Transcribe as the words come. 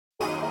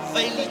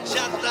Harf,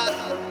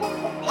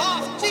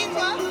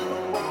 Cheema,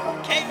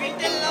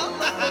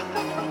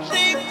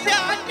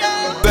 Xtatic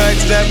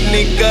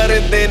नहीं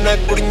करते ना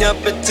कुड़ियां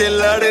पिछे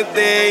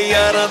लड़ते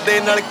यारां दे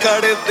नाल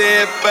खड़ते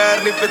पैर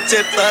नहीं पिछे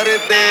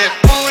तरते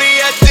पूरी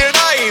है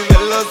चढ़ाई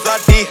वल्लों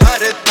साडी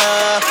हर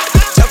थां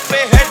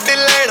छप्पे हेड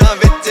लेना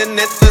विच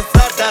नित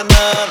साडा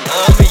नाम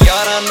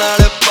यारां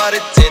नाल पर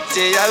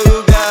चेचे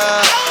आऊगा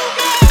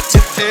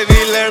जिथे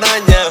भी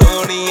लड़ाइयां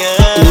होणियां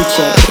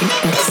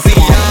असीं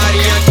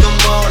यारियां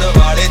कमाउण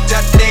वाले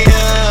जट्टे आ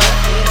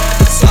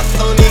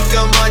साथों नहीं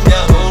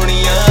कमाइयां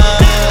होणियां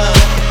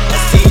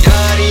असीं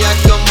यारियां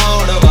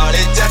कमाउण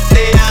वाले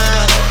जट्टे आ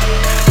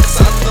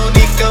साथों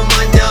नहीं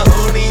कमाइयां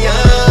होणियां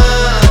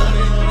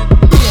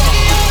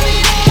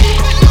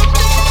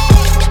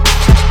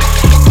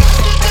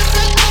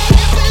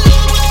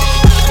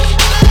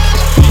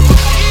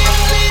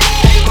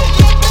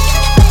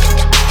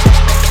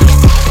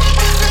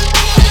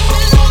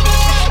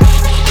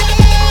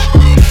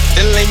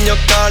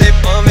काले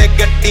भावे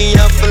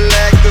गड्डियां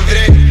ब्लैक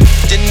वीरे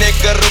जिन्ने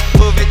ग्रुप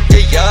विच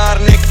यार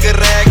ने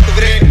क्रैक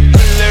वीरे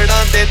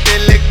अल्लड़ां दे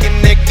दिल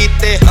किन्ने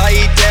कीते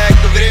हाई जैक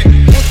वीरे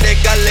उते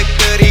गल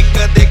करी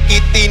कदे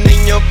कीती नहीं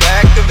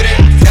बैक वीरे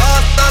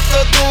सियासतां तो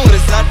दूर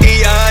साडी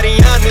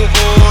यारियां नूं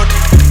वोट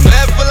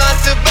महफिलां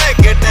च बह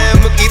के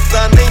टाइम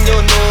कीता नहीं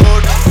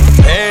नोट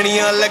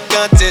भैणियां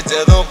लग्गां च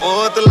जदों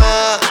बोतलां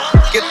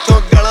कित्थों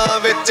गलां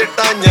विच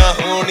टाइयां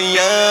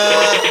होणियां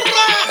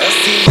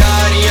असीं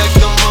यारियां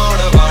कमाउण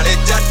वाले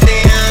जट्टे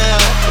आ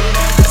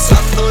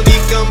साथों दी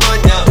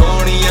कमाइयां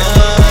होणियां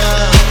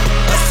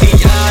असीं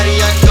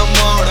यारियां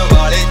कमाउण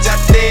वाले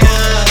जट्टे आ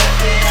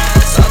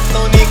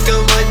साथों दी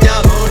कमाइयां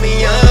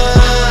होणियां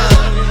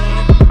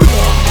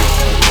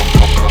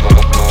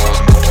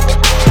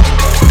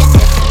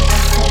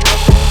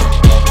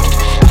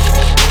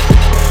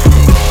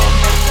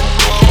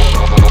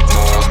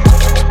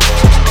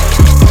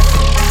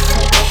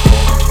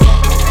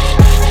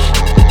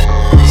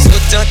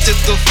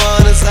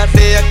तूफान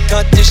साडे अखां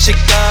च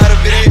शिकार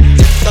वीरे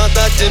जित्तां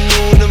दा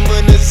जनून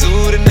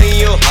मंजूर नहीं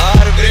ओ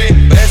हार वीरे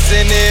पैसे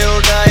ने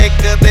उड़ाए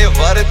कदे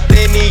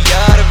वरते नी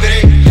यार वीरे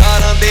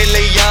यारां दे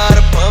लई यार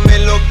भावें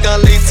लोकां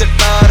लई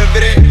स्टार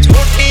वीरे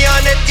छोटियां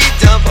ने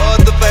चीजां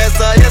बहुत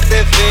पैसा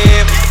ते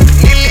फेम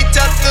नीली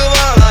छत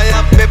वाला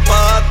आपे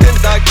पा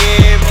दिंदा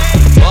गेम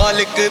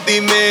मालिक दी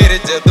मेहर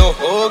जदों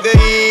हो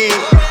गई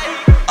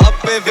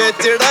आपे वे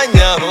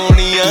चढ़ाइयां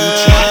होणियां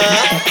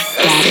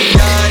असीं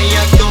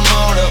यारियां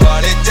कमाउण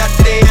वाले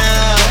जट्टे आ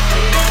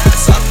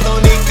साथों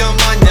नी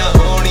कमाइयां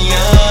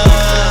होणियां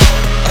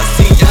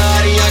असीं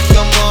यारियां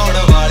कमाउण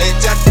वाले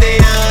जट्टे आ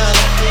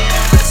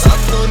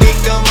साथों नी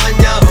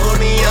कमाइयां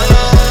होणियां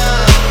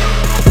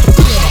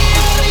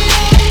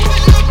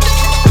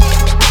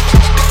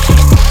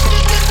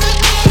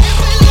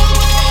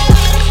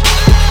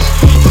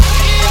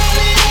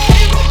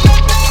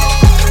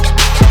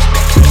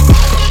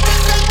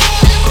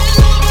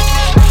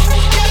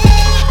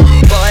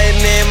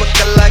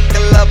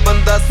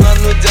बंदा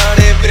सानू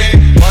जाने वीरे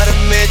पर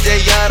मेजे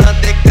यारां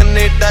दे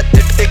कनेडा च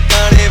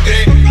टिकाणे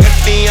वीरे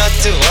गड्डियां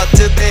च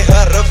वजदे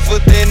हरफ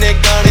दे ने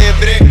गाने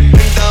वीरे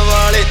पिंडां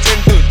वाले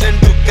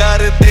झंडू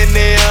करदे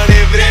ने आने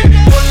वीरे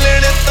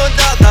बोलण तो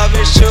ज्यादा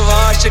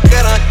विश्वास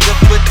करां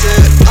चुप च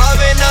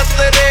आवे ना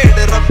तरेड़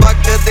रब्बा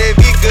कदे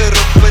भी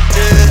ग्रुप च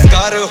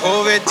घर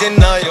होवे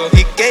जिन्ना